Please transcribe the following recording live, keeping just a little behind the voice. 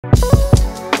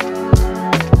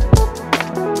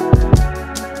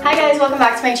Hi guys, welcome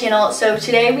back to my channel. So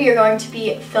today we are going to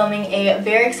be filming a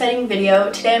very exciting video.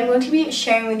 Today I'm going to be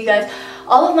sharing with you guys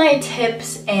all of my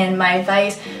tips and my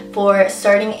advice for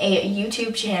starting a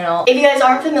YouTube channel. If you guys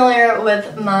aren't familiar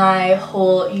with my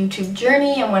whole YouTube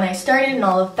journey and when I started and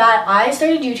all of that, I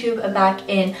started YouTube back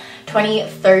in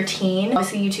 2013.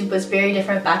 Obviously YouTube was very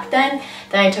different back then.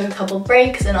 Then I took a couple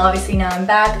breaks and obviously now I'm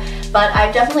back. But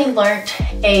I've definitely learned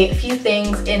a few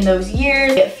things in those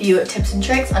years, a few tips and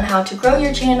tricks on how to grow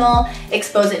your channel,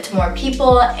 expose it to more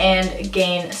people, and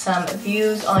gain some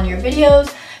views on your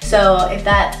videos. So if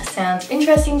that sounds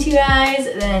interesting to you guys,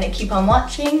 then keep on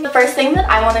watching. The first thing that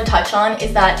I want to touch on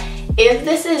is that if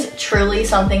this is truly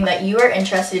something that you are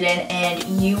interested in and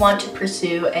you want to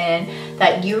pursue and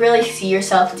that you really see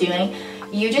yourself doing,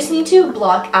 you just need to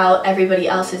block out everybody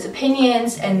else's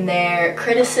opinions and their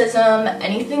criticism,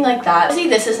 anything like that. Obviously,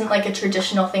 this isn't like a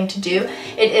traditional thing to do.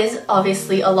 It is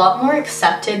obviously a lot more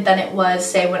accepted than it was,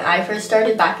 say, when I first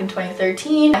started back in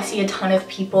 2013. I see a ton of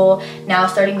people now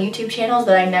starting YouTube channels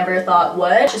that I never thought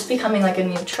would. It's just becoming like a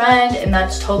new trend, and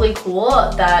that's totally cool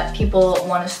that people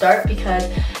want to start,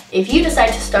 because if you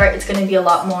decide to start, it's going to be a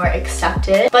lot more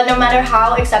accepted. But no matter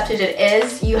how accepted it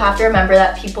is, you have to remember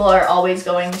that people are always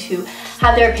going to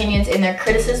have their opinions and their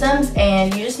criticisms,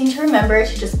 and you just need to remember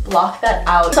to just block that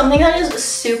out. Something that is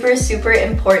super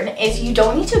important is you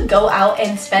don't need to go out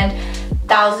and spend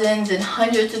thousands and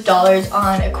hundreds of dollars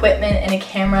on equipment and a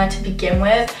camera to begin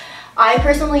with. I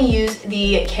personally use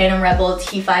the Canon Rebel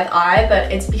T5i,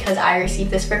 but it's because I received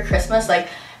this for Christmas, like,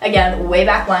 again, way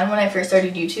back when I first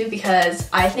started YouTube, because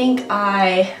I think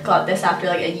I got this after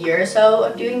like a year or so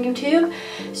of doing YouTube.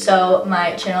 So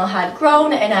my channel had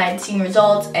grown and I had seen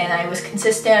results and I was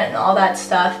consistent and all that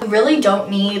stuff. You really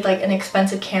don't need like an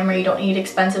expensive camera, you don't need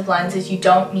expensive lenses, you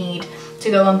don't need to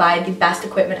go and buy the best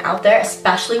equipment out there,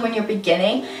 especially when you're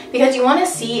beginning, because you want to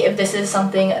see if this is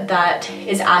something that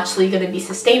is actually going to be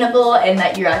sustainable and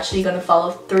that you're actually going to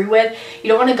follow through with. You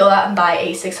don't want to go out and buy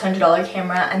a $600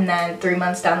 camera and then 3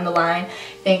 months down the line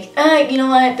think, you know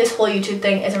what, this whole YouTube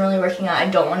thing isn't really working out, I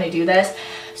don't want to do this.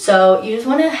 So you just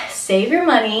want to save your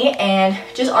money and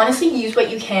just honestly use what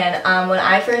you can. When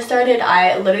I first started,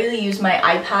 I literally used my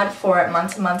iPad for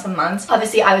months and months and months.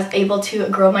 Obviously, I was able to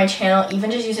grow my channel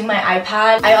even just using my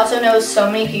iPad. I also know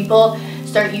so many people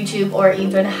start YouTube or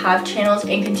even have channels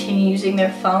and continue using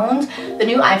their phones. The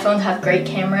new iPhones have great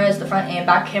cameras, the front and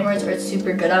back cameras are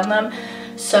super good on them.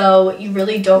 So you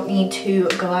really don't need to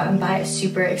go out and buy a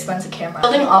super expensive camera.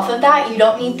 Building off of that, you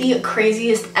don't need the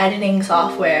craziest editing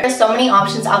software. There's so many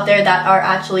options out there that are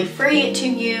actually free to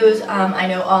use. I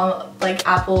know all like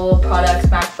Apple products,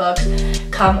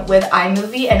 MacBooks come with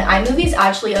iMovie, and iMovie is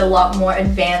actually a lot more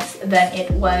advanced than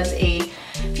it was a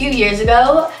few years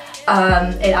ago.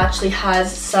 It actually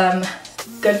has some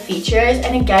good features,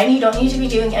 and again, you don't need to be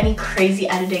doing any crazy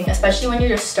editing, especially when you're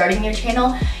just starting your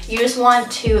channel. You just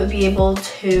want to be able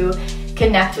to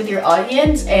connect with your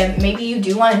audience, and maybe you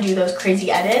do want to do those crazy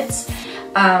edits,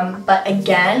 but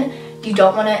again, you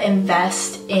don't want to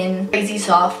invest in crazy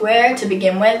software to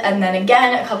begin with, and then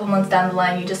again, a couple months down the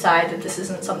line, you decide that this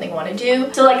isn't something you want to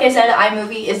do. So like I said,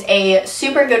 iMovie is a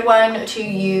super good one to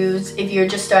use if you're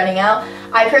just starting out.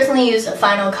 I personally use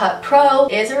Final Cut Pro.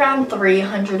 It is around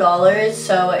 $300,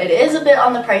 so it is a bit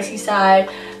on the pricey side,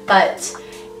 but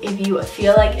if you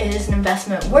feel like it is an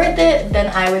investment worth it,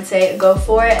 then I would say go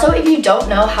for it. So if you don't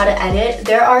know how to edit,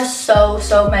 there are so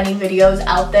many videos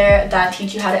out there that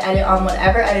teach you how to edit on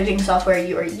whatever editing software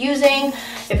you are using.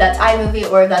 If that's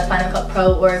iMovie or if that's Final Cut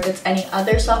Pro or if it's any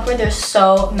other software, there's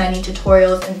so many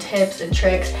tutorials and tips and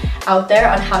tricks out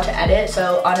there on how to edit.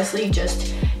 So honestly,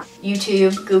 just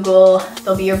YouTube, Google,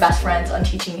 they'll be your best friends on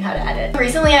teaching you how to edit.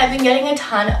 Recently, I've been getting a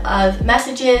ton of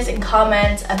messages and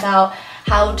comments about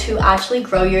how to actually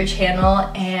grow your channel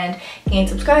and gain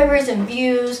subscribers and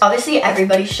views. Obviously,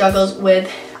 everybody struggles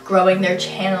with growing their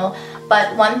channel,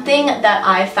 but one thing that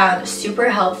I found super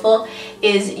helpful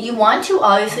is you want to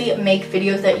obviously make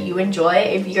videos that you enjoy.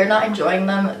 If you're not enjoying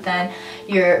them, then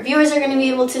your viewers are going to be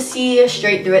able to see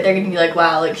straight through it. They're going to be like,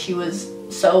 wow, like she was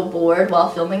so bored while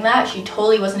filming that. She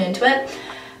totally wasn't into it.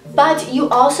 But you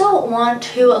also want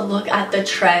to look at the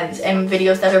trends and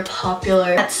videos that are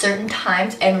popular at certain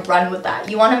times and run with that.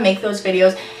 You want to make those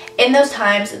videos in those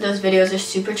times. Those videos are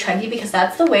super trendy because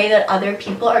that's the way that other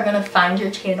people are going to find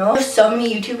your channel. There's so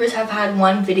many YouTubers have had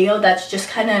one video that's just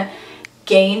kind of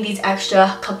gained these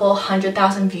extra couple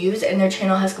 100,000 views and their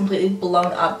channel has completely blown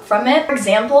up from it. For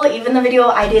example, even the video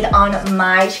I did on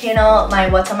my channel, my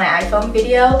What's on My iPhone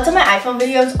video. What's on My iPhone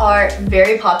videos are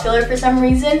very popular for some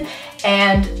reason,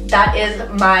 and that is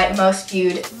my most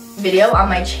viewed video on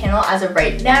my channel as of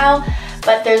right now,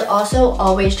 but there's also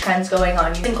always trends going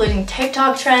on, including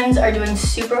TikTok trends are doing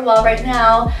super well right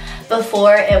now.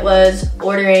 Before, it was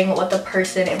ordering what the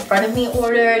person in front of me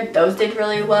ordered. Those did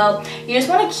really well. You just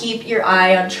want to keep your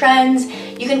eye on trends.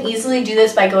 You can easily do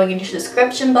this by going into your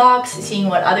description box, seeing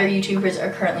what other YouTubers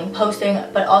are currently posting,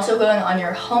 but also going on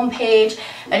your homepage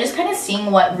and just kind of seeing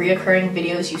what reoccurring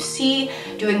videos you see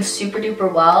doing super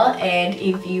duper well. And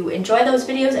if you enjoy those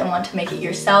videos and want to make it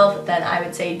yourself, then I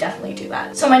would say definitely do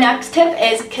that. So my next tip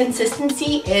is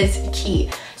consistency is key.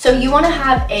 So you want to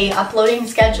have a uploading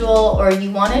schedule, or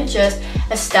you want to just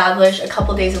establish a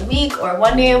couple days a week or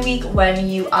 1 day a week when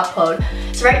you upload.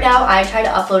 So right now I try to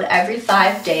upload every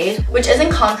 5 days, which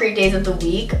isn't concrete days of the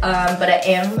week, but I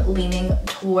am leaning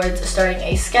towards starting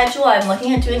a schedule. I'm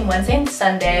looking at doing Wednesday and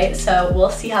Sunday, so we'll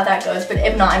see how that goes. But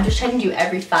if not, I'm just trying to do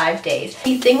every 5 days.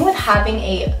 The thing with having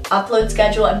a upload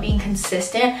schedule and being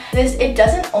consistent is it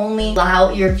doesn't only allow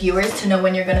your viewers to know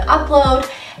when you're going to upload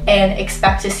and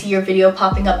expect to see your video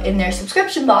popping up in their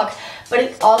subscription box, but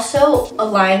it also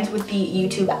aligns with the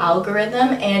YouTube algorithm.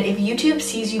 And if YouTube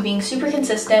sees you being super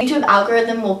consistent, YouTube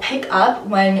algorithm will pick up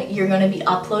when you're going to be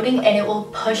uploading, and it will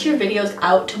push your videos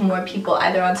out to more people,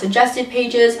 either on suggested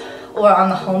pages or on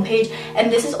the homepage. And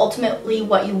this is ultimately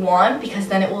what you want, because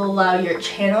then it will allow your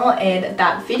channel and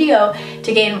that video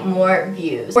to gain more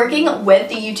views. Working with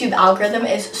the YouTube algorithm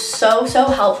is so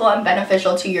helpful and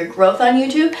beneficial to your growth on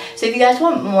YouTube. So if you guys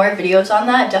want more videos on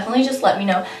that, definitely just let me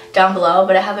know down below.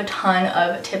 But I have a ton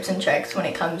of tips and tricks when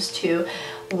it comes to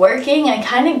working and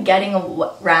kind of getting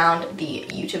around the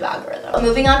YouTube algorithm.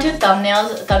 Moving on to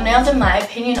thumbnails. Thumbnails, in my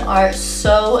opinion, are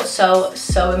so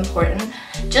important.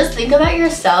 Just think about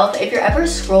yourself. If you're ever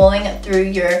scrolling through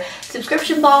your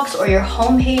subscription box or your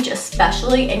homepage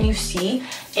especially, and you see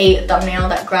a thumbnail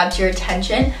that grabs your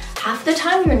attention, half the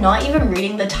time you're not even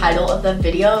reading the title of the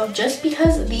video. Just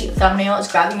because the thumbnail is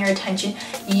grabbing your attention,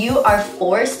 you are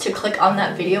forced to click on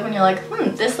that video when you're like,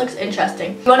 this looks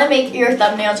interesting. You want to make your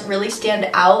thumbnails really stand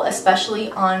out,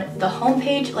 especially on the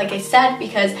homepage, like I said,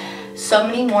 because so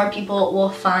many more people will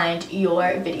find your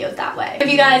videos that way. If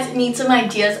you guys need some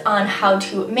ideas on how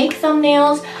to make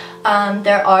thumbnails,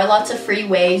 there are lots of free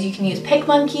ways. You can use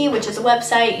PicMonkey, which is a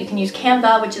website. You can use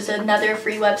Canva, which is another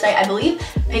free website. I believe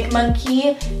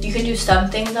PicMonkey, you can do some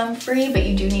things on free, but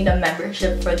you do need a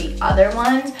membership for the other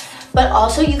ones. But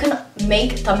also you can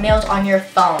make thumbnails on your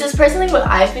phone. This is personally what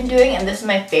I've been doing, and this is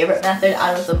my favorite method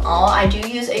out of them all. I do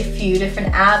use a few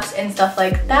different apps and stuff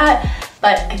like that.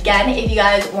 But again, if you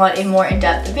guys want a more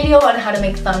in-depth video on how to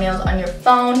make thumbnails on your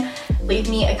phone, leave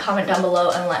me a comment down below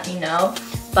and let me know.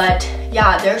 But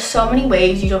yeah, there's so many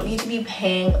ways. You don't need to be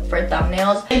paying for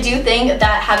thumbnails. I do think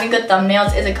that having good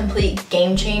thumbnails is a complete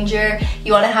game changer.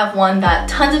 You want to have one that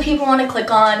tons of people want to click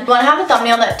on. You want to have a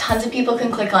thumbnail that tons of people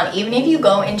can click on. Even if you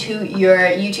go into your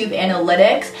YouTube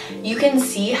analytics, you can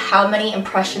see how many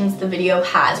impressions the video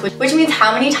has, which means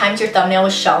how many times your thumbnail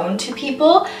was shown to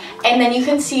people. And then you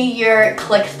can see your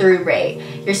click-through rate,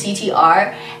 your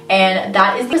CTR, and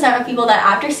that is the percent of people that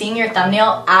after seeing your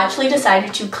thumbnail actually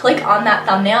decided to click on that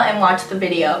thumbnail and watch the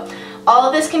video. All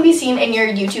of this can be seen in your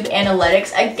YouTube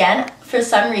analytics. Again, for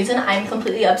some reason, I'm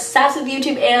completely obsessed with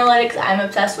YouTube analytics. I'm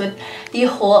obsessed with the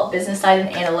whole business side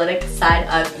and analytics side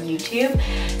of YouTube.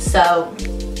 So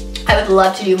I would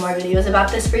love to do more videos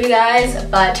about this for you guys,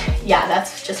 but yeah,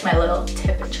 that's just my little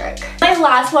tip and trick. My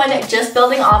last one, just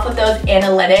building off of those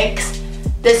analytics.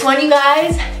 This one, you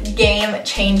guys, game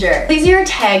changer. These are your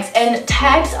tags, and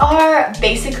tags are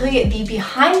basically the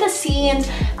behind the scenes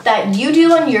that you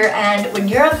do on your end when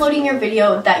you're uploading your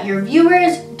video that your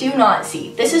viewers do not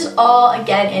see. This is all,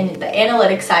 again, in the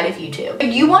analytics side of YouTube.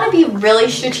 If you want to be really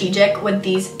strategic with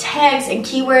these tags and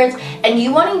keywords, and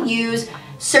you want to use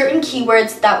certain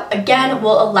keywords that, again,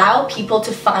 will allow people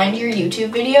to find your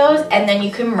YouTube videos, and then you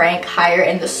can rank higher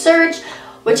in the search,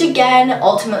 which again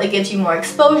ultimately gives you more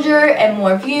exposure and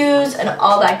more views and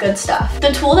all that good stuff.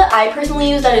 The tool that I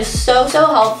personally use that is so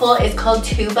helpful is called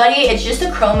TubeBuddy. It's just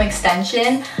a Chrome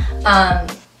extension.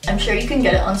 I'm sure you can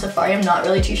get it on Safari, I'm not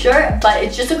really too sure, but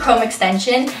it's just a Chrome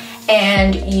extension,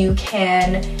 and you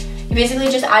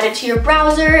basically just add it to your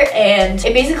browser, and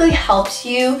it basically helps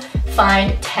you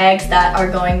find tags that are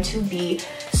going to be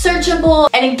searchable,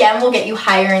 and again will get you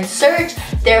higher in search,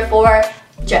 therefore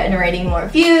generating more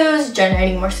views,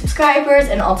 generating more subscribers,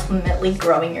 and ultimately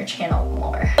growing your channel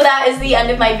more. So that is the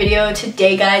end of my video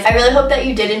today, guys. I really hope that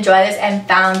you did enjoy this and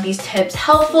found these tips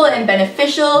helpful and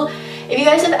beneficial. If you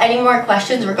guys have any more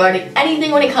questions regarding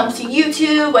anything when it comes to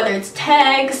YouTube, whether it's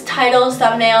tags, titles,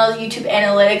 thumbnails, YouTube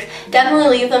analytics,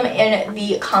 definitely leave them in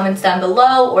the comments down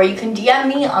below, or you can DM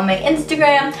me on my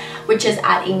Instagram, which is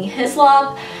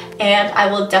 @AmyHislop. and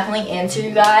I will definitely answer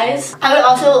you guys. I would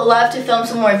also love to film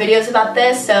some more videos about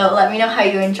this, so let me know how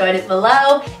you enjoyed it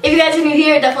below. If you guys are new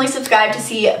here, definitely subscribe to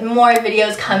see more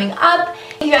videos coming up.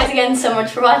 Thank you guys again so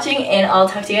much for watching, and I'll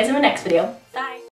talk to you guys in the next video. Bye!